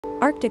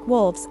Arctic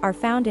wolves are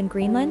found in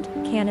Greenland,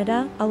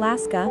 Canada,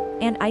 Alaska,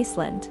 and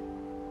Iceland.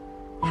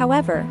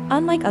 However,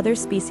 unlike other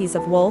species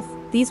of wolf,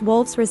 these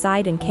wolves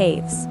reside in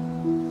caves.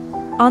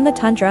 On the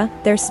tundra,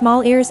 their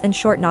small ears and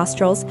short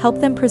nostrils help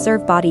them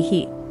preserve body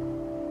heat.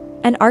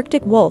 An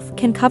Arctic wolf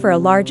can cover a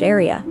large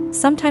area,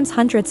 sometimes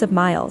hundreds of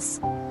miles.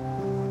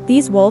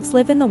 These wolves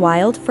live in the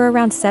wild for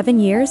around 7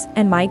 years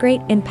and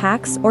migrate in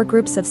packs or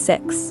groups of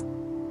 6.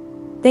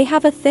 They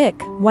have a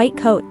thick, white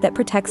coat that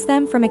protects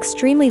them from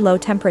extremely low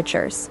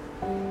temperatures.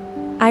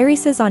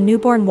 Irises on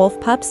newborn wolf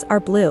pups are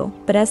blue,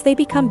 but as they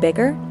become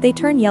bigger, they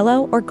turn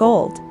yellow or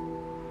gold.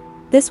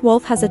 This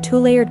wolf has a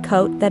 2-layered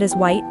coat that is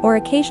white or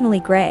occasionally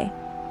gray.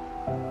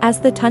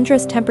 As the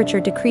tundra's temperature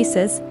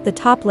decreases, the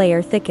top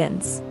layer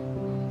thickens.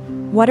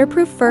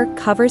 Waterproof fur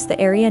covers the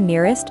area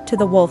nearest to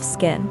the wolf's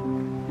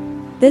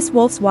skin. This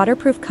wolf's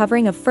waterproof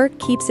covering of fur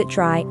keeps it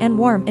dry and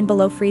warm in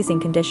below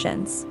freezing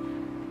conditions.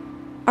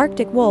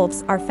 Arctic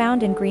wolves are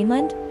found in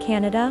Greenland,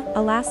 Canada,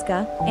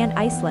 Alaska, and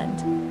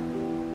Iceland.